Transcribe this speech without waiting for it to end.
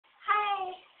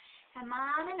My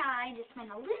mom and I just went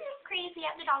a little crazy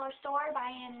at the dollar store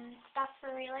buying stuff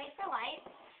for Relay for Life.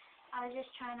 I was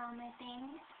just trying on my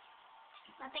things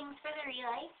for the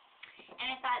relay, and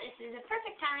I thought this is a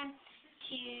perfect time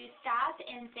to stop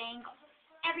and thank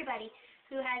everybody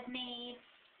who has made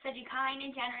such a kind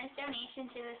and generous donation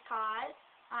to this cause.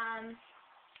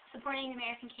 Supporting the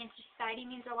American Cancer Society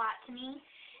means a lot to me,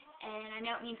 and I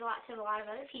know it means a lot to a lot of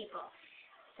other people.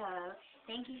 So,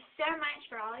 thank you so much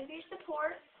for all of your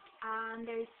support.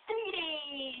 There's 3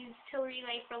 days till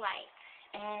Relay for Life,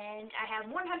 and I have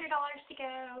 $100 to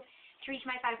go to reach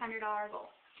my $500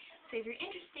 goal. So if you're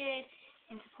interested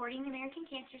in supporting the American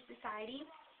Cancer Society,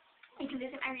 you can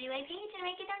visit my Relay page and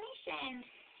make a donation.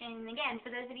 And again,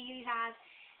 for those of you who have,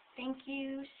 thank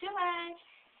you so much.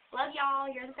 Love y'all.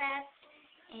 You're the best.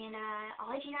 And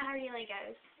I'll let you know how Relay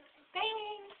goes.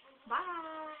 Thanks.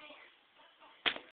 Bye.